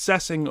is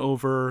obsessing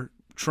over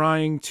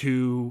trying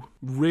to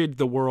rid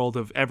the world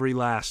of every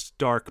last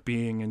dark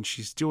being, and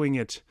she's doing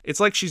it. It's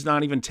like she's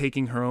not even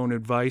taking her own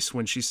advice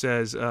when she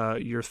says,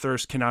 your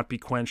thirst cannot be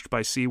quenched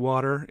by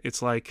seawater.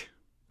 It's like,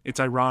 it's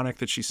ironic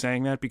that she's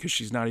saying that because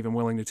she's not even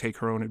willing to take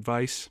her own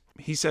advice.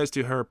 He says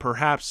to her,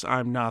 perhaps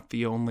I'm not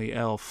the only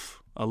elf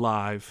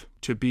alive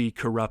to be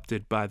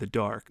corrupted by the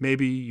dark.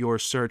 Maybe your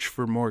search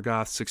for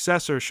Morgoth's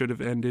successor should have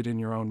ended in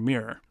your own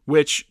mirror.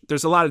 Which,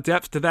 there's a lot of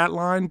depth to that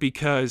line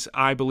because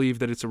I believe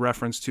that it's a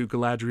reference to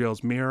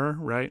Galadriel's mirror,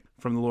 right,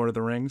 from The Lord of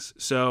the Rings.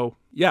 So,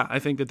 yeah, I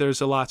think that there's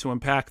a lot to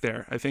unpack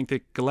there. I think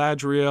that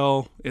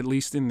Galadriel, at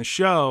least in the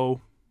show,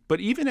 but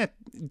even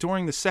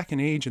during the Second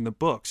Age in the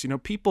books,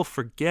 people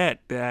forget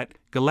that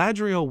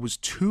Galadriel was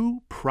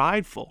too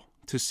prideful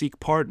to seek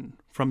pardon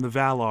from the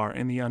Valar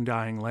in the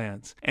Undying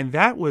Lands. And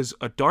that was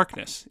a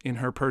darkness in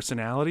her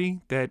personality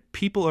that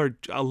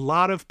a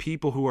lot of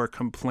people who are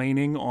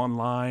complaining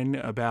online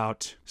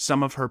about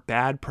some of her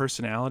bad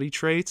personality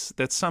traits,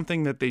 that's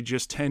something that they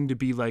just tend to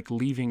be like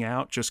leaving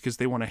out just because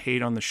they want to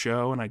hate on the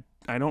show. And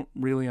I don't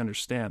really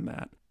understand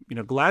that.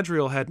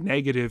 Galadriel had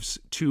negatives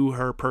to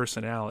her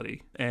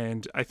personality.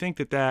 And I think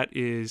that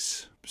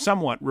is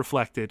somewhat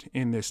reflected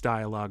in this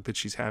dialogue that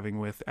she's having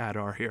with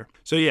Adar here.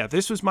 So yeah,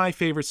 this was my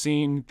favorite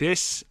scene.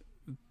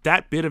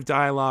 That bit of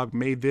dialogue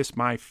made this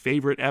my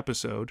favorite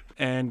episode.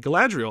 And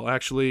Galadriel,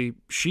 actually,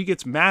 she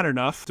gets mad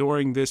enough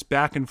during this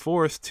back and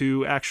forth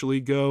to actually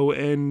go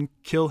and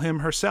kill him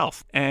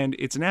herself. And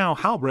it's now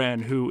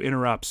Halbrand who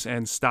interrupts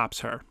and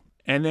stops her.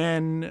 And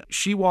then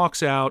she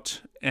walks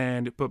out,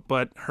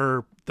 but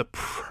the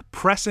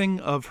pressing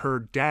of her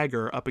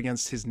dagger up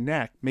against his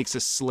neck makes a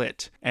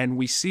slit. And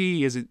we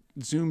see as it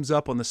zooms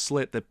up on the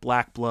slit that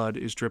black blood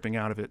is dripping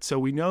out of it. So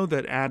we know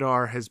that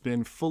Adar has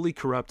been fully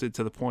corrupted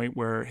to the point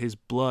where his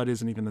blood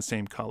isn't even the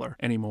same color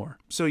anymore.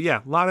 So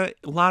yeah, a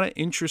lot of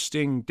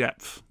interesting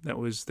depth that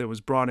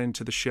was brought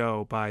into the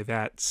show by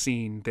that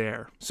scene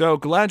there. So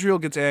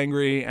Galadriel gets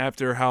angry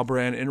after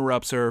Halbrand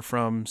interrupts her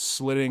from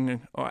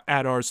slitting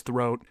Adar's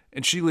throat,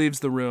 and she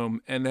leaves the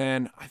room. And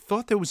then I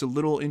thought there was a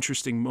little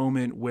interesting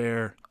moment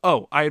where,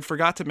 I had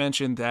forgot to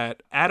mention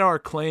that Adar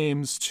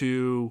claims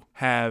to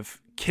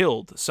have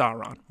killed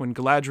Sauron. When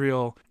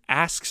Galadriel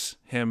asks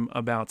him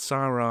about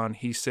Sauron,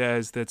 he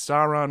says that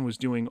Sauron was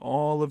doing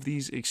all of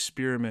these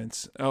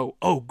experiments.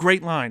 Oh,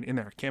 great line in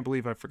there. Can't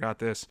believe I forgot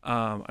this.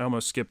 I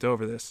almost skipped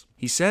over this.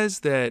 He says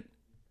that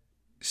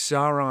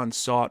Sauron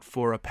sought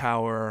for a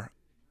power,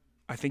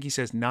 I think he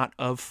says not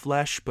of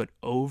flesh, but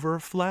over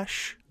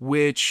flesh,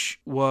 which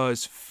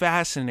was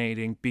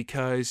fascinating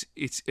because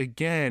it's,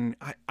 again,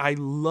 I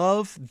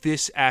love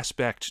this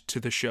aspect to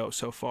the show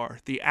so far.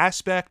 The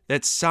aspect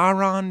that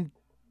Sauron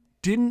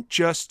didn't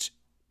just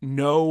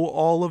know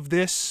all of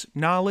this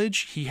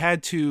knowledge. He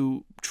had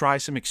to try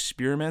some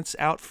experiments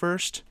out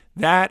first.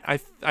 That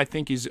I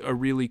think is a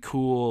really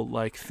cool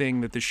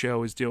thing that the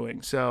show is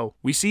doing. So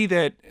we see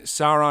that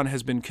Sauron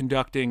has been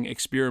conducting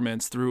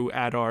experiments through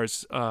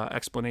Adar's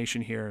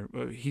explanation here.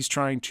 He's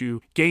trying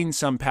to gain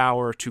some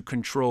power to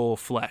control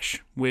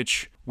flesh,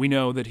 which we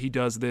know that he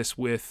does this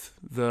with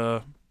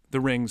the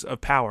rings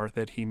of power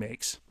that he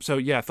makes. So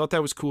yeah, I thought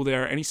that was cool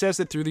there. And he says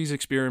that through these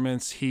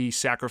experiments, he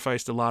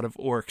sacrificed a lot of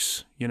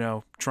orcs,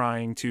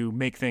 trying to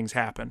make things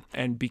happen.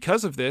 And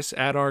because of this,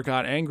 Adar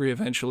got angry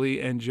eventually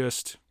and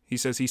he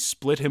says he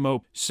split him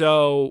open.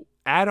 So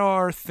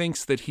Adar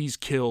thinks that he's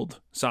killed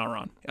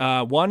Sauron.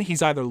 One,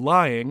 he's either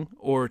lying,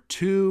 or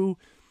two,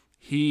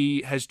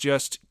 he has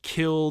just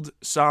killed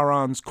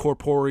Sauron's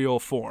corporeal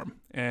form.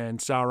 And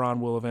Sauron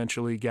will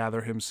eventually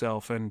gather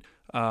himself and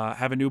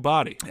have a new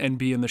body and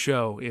be in the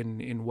show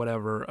in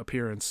whatever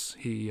appearance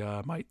he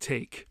might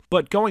take.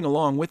 But going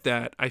along with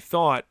that, I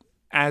thought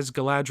as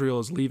Galadriel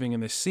is leaving in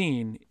this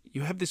scene,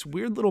 you have this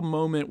weird little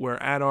moment where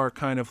Adar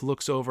kind of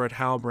looks over at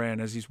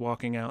Halbrand as he's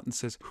walking out and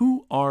says,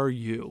 "Who are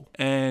you?"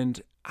 And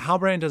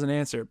Halbrand doesn't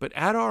answer, but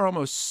Adar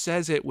almost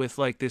says it with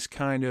this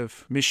kind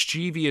of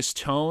mischievous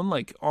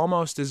tone,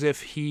 almost as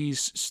if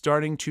he's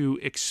starting to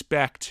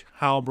expect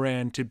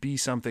Halbrand to be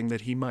something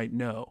that he might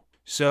know.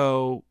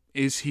 So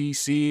is he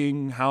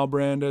seeing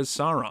Halbrand as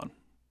Sauron?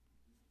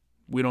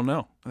 We don't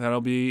know. That'll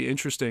be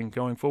interesting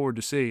going forward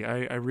to see.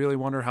 I really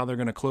wonder how they're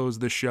going to close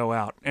this show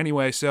out.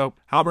 Anyway, so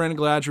Halbrand and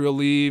Galadriel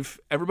leave.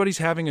 Everybody's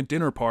having a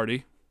dinner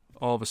party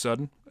all of a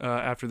sudden.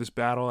 After this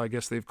battle, I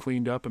guess they've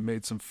cleaned up and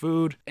made some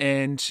food.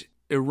 And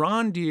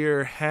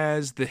Arondir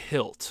has the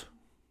hilt,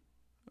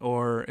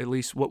 or at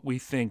least what we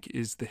think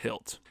is the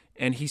hilt.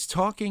 And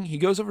he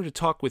goes over to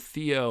talk with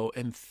Theo,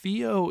 and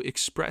Theo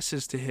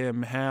expresses to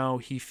him how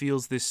he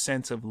feels this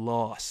sense of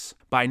loss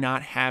by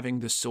not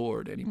having the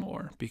sword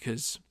anymore,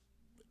 because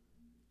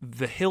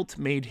the hilt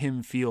made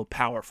him feel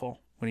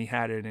powerful when he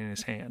had it in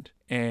his hand.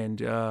 And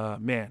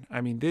man,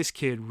 I mean, this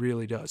kid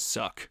really does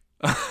suck.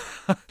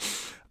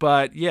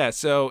 But yeah,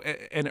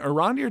 and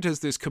Arondir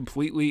does this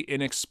completely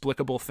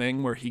inexplicable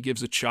thing where he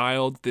gives a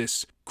child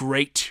this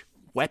great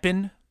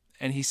weapon,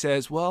 and he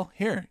says, well,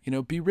 here,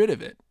 be rid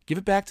of it. Give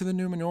it back to the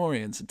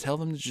Númenóreans and tell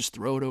them to just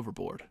throw it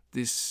overboard.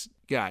 This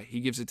guy,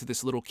 he gives it to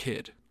this little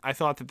kid. I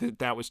thought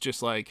that was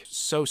just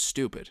so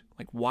stupid.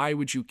 Why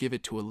would you give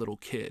it to a little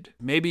kid?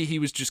 Maybe he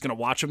was just going to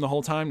watch him the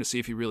whole time to see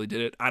if he really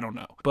did it. I don't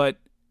know. But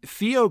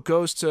Theo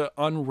goes to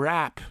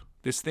unwrap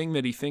this thing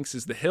that he thinks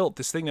is the hilt,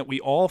 this thing that we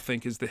all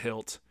think is the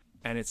hilt,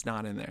 and it's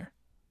not in there.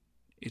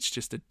 It's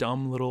just a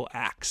dumb little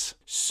axe.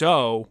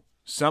 So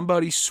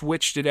somebody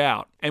switched it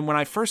out. And when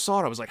I first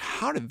saw it, I was like,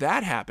 how did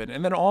that happen?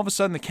 And then all of a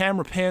sudden the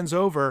camera pans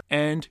over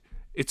and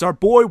it's our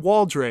boy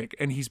Waldrake,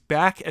 and he's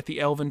back at the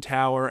Elven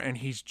Tower, and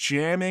he's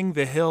jamming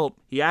the hilt.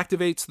 He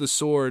activates the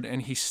sword,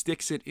 and he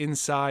sticks it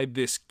inside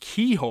this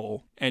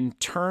keyhole and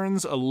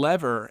turns a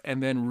lever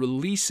and then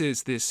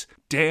releases this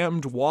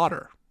damned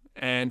water.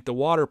 And the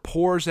water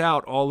pours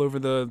out all over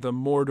the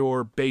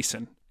Mordor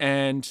basin.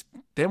 And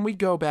then we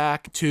go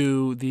back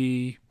to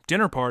the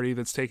dinner party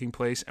that's taking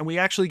place, and we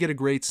actually get a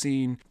great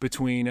scene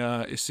between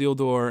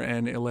Isildur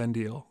and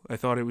Elendil. I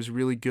thought it was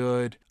really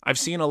good. I've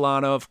seen a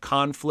lot of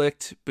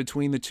conflict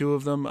between the two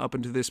of them up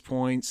until this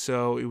point,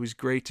 so it was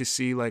great to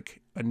see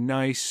a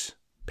nice,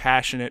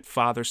 passionate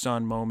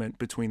father-son moment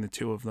between the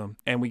two of them.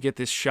 And we get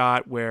this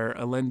shot where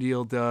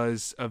Elendil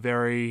does a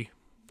very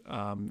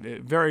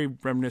Very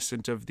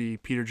reminiscent of the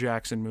Peter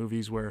Jackson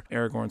movies where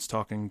Aragorn's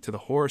talking to the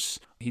horse.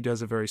 He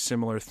does a very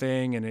similar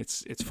thing, and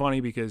it's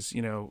funny because,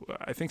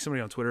 I think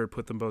somebody on Twitter had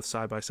put them both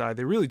side by side.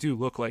 They really do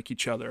look like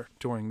each other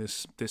during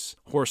this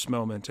horse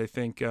moment. I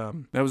think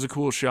that was a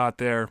cool shot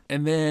there.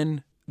 And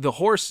then the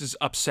horse is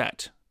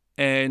upset,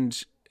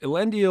 and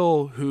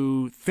Elendil,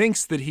 who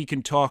thinks that he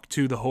can talk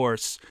to the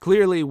horse,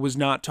 clearly was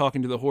not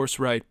talking to the horse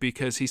right,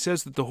 because he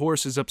says that the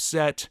horse is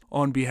upset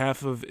on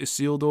behalf of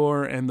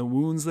Isildur and the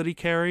wounds that he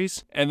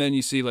carries. And then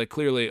you see,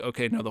 clearly,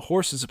 okay, now the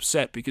horse is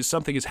upset because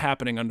something is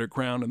happening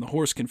underground and the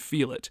horse can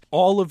feel it.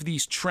 All of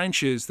these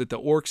trenches that the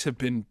orcs have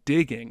been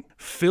digging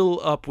fill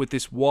up with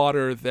this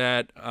water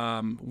that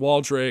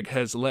Waldreg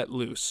has let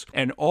loose.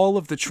 And all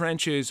of the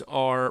trenches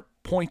are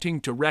pointing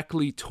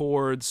directly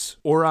towards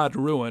Orad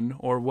Ruin,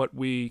 or what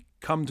we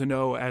come to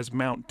know as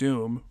Mount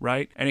Doom,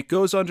 right? And it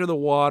goes under the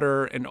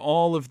water, and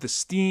all of the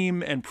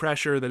steam and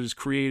pressure that is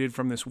created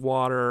from this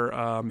water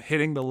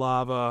hitting the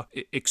lava,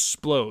 it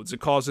explodes. It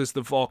causes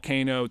the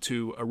volcano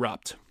to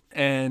erupt.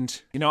 And,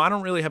 I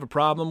don't really have a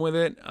problem with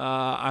it.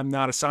 I'm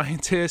not a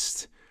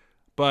scientist,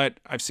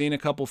 but I've seen a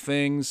couple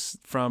things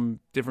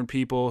from different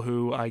people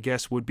who I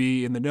guess would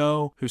be in the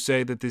know, who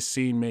say that this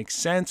scene makes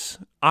sense.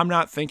 I'm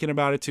not thinking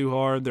about it too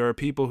hard. There are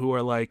people who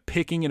are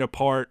picking it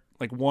apart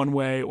one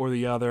way or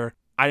the other.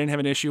 I didn't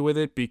have an issue with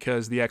it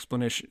because the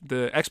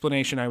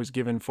explanation I was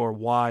given for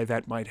why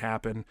that might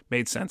happen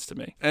made sense to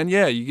me. And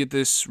yeah, you get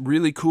this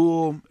really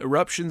cool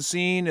eruption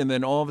scene, and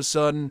then all of a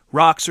sudden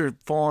rocks are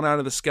falling out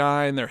of the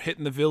sky and they're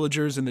hitting the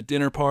villagers in the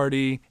dinner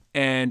party,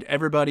 and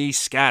everybody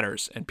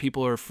scatters and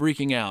people are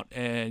freaking out,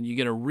 and you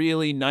get a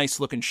really nice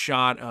looking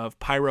shot of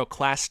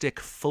pyroclastic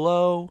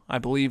flow. I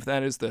believe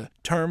that is the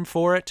term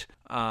for it.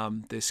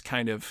 This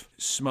kind of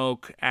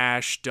smoke,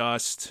 ash,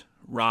 dust,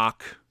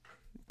 rock,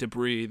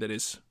 debris that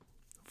is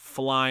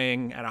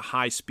flying at a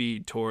high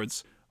speed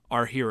towards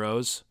our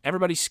heroes.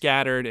 Everybody's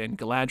scattered, and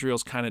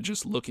Galadriel's kind of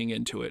just looking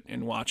into it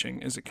and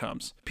watching as it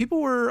comes. People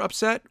were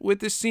upset with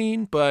this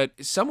scene, but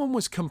someone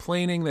was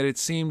complaining that it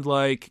seemed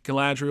like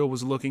Galadriel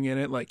was looking at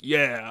it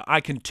yeah, I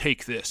can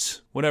take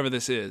this, whatever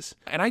this is.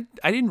 And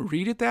I didn't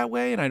read it that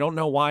way, and I don't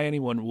know why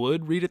anyone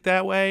would read it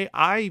that way.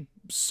 I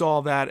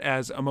saw that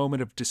as a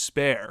moment of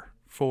despair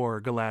for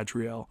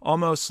Galadriel,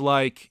 almost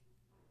like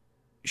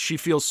she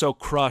feels so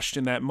crushed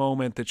in that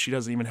moment that she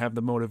doesn't even have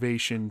the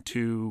motivation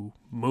to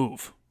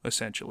move,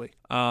 essentially.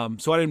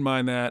 So I didn't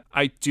mind that.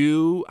 I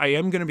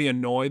am going to be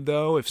annoyed,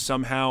 though, if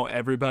somehow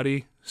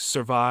everybody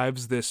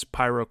survives this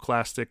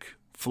pyroclastic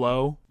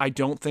flow. I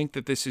don't think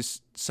that this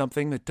is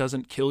something that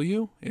doesn't kill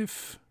you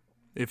if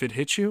it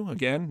hits you.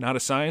 Again, not a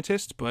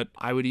scientist, but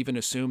I would even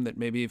assume that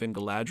maybe even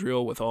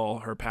Galadriel, with all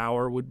her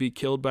power, would be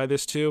killed by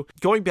this too.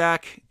 Going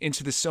back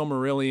into the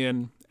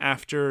Silmarillion,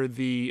 after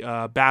the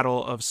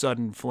Battle of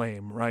Sudden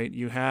Flame, right?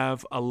 You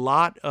have a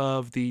lot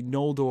of the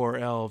Noldor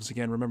elves.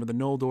 Again, remember, the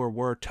Noldor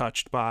were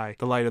touched by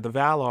the Light of the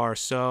Valar,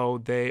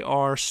 so they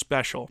are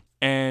special.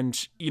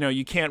 And,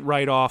 you can't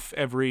write off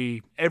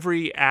every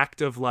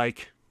act of,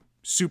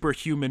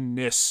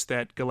 superhumanness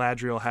that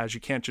Galadriel has.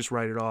 You can't just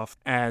write it off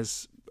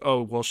as,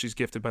 oh, well, she's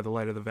gifted by the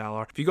Light of the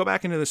Valar. If you go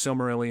back into the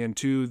Silmarillion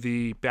to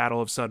the Battle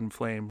of Sudden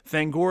Flame,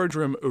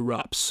 Thangordrim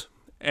erupts.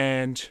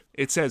 And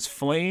it says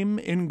flame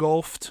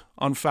engulfed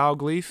on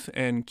Falgleith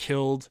and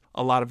killed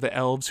a lot of the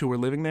elves who were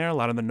living there, a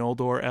lot of the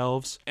Noldor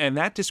elves. And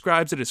that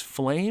describes it as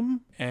flame,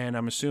 and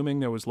I'm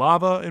assuming there was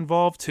lava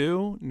involved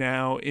too.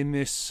 Now, in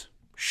this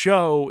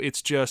show, it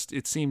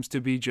seems to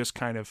be just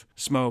kind of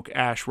smoke,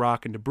 ash,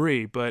 rock, and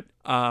debris. But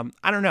I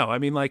don't know. I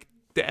mean,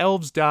 the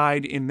elves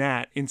died in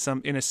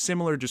a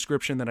similar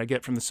description that I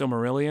get from the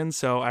Silmarillion,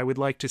 so I would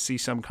like to see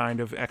some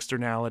kind of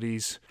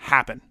externalities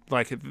happen.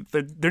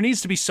 There needs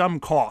to be some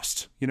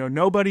cost.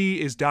 Nobody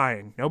is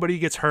dying. Nobody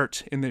gets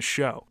hurt in this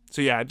show.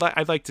 So yeah,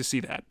 I'd like to see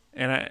that.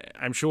 And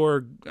I'm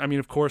sure,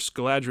 of course,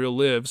 Galadriel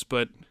lives,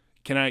 but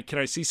can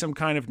I see some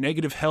kind of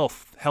negative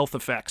health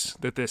effects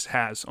that this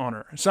has on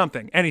her?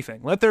 Something,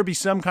 anything. Let there be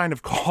some kind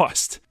of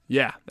cost.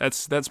 Yeah,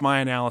 that's my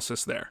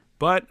analysis there.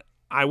 But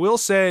I will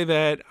say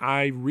that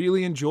I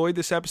really enjoyed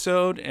this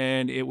episode,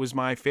 and it was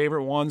my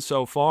favorite one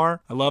so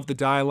far. I love the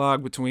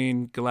dialogue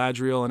between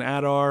Galadriel and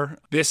Adar.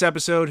 This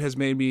episode has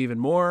made me even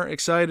more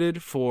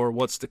excited for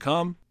what's to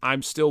come.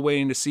 I'm still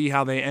waiting to see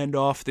how they end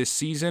off this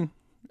season.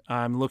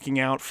 I'm looking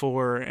out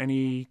for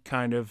any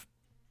kind of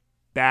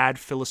bad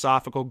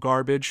philosophical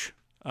garbage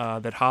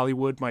that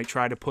Hollywood might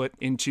try to put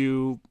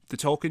into the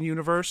Tolkien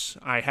universe.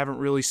 I haven't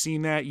really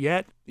seen that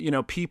yet.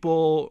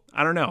 People,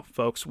 I don't know,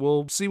 folks.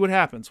 We'll see what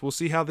happens. We'll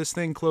see how this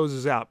thing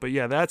closes out. But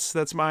yeah,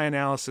 that's my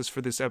analysis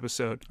for this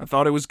episode. I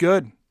thought it was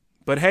good.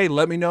 But hey,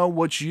 let me know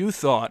what you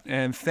thought.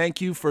 And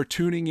thank you for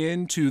tuning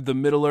in to the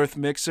Middle-earth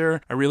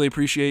Mixer. I really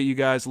appreciate you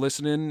guys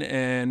listening,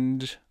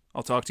 and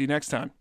I'll talk to you next time.